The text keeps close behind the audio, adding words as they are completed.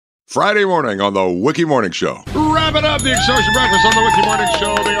Friday morning on the Wiki Morning Show. Wrapping up the Extortion Breakfast on the Wiki Morning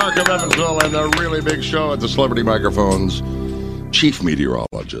Show, the Arc of Evansville, and the really big show at the Celebrity Microphones. Chief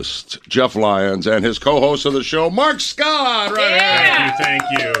Meteorologist Jeff Lyons and his co-host of the show, Mark Scott. Right Yeah. Thank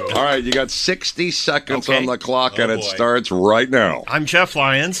you. All right, you got 60 seconds Okay. on the clock, and it boy. starts right now. I'm Jeff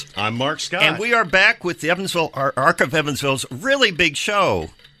Lyons, I'm Mark Scott. and we are back with the Arc of Evansville's really big show.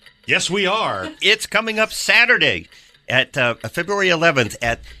 Yes, we are. It's coming up Saturday at February 11th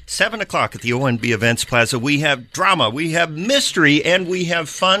at 7 o'clock at the ONB Events Plaza. We have drama, we have mystery, and we have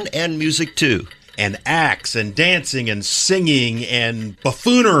fun and music, too. And acts and dancing and singing and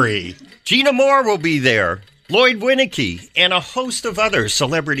buffoonery. Gina Moore will be there, Lloyd Winnicky, and a host of other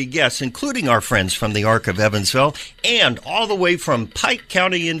celebrity guests, including our friends from the Arc of Evansville, and all the way from Pike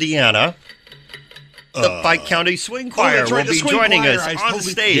County, Indiana, the Pike County Swing Choir that's right, will the be swing joining choir. us I on totally-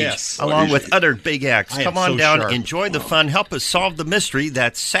 stage, yes. along with other big acts. I Come am on so down, sharp. enjoy the fun, help us solve the mystery.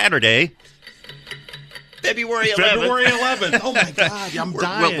 That's Saturday, February 11th. February 11th. Oh, my God. I'm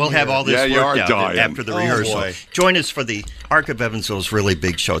dying. We'll have all this Yeah, you are worked out dying. after the Oh, rehearsal. boy. Join us for the Arc of Evansville's really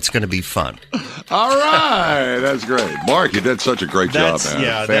big show. It's going to be fun. All right, that's great. Mark, you did such a great job, That's- man.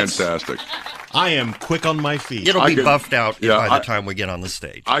 yeah, that's- Fantastic. I am quick on my feet. It'll I be can- buffed out yeah, by I- the time we get on the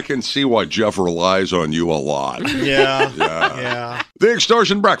stage. I can see why Jeff relies on you a lot. Yeah. Yeah. The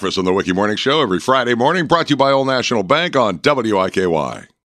Extortion Breakfast on the Wiki Morning Show every Friday morning, brought to you by Old National Bank on WIKY.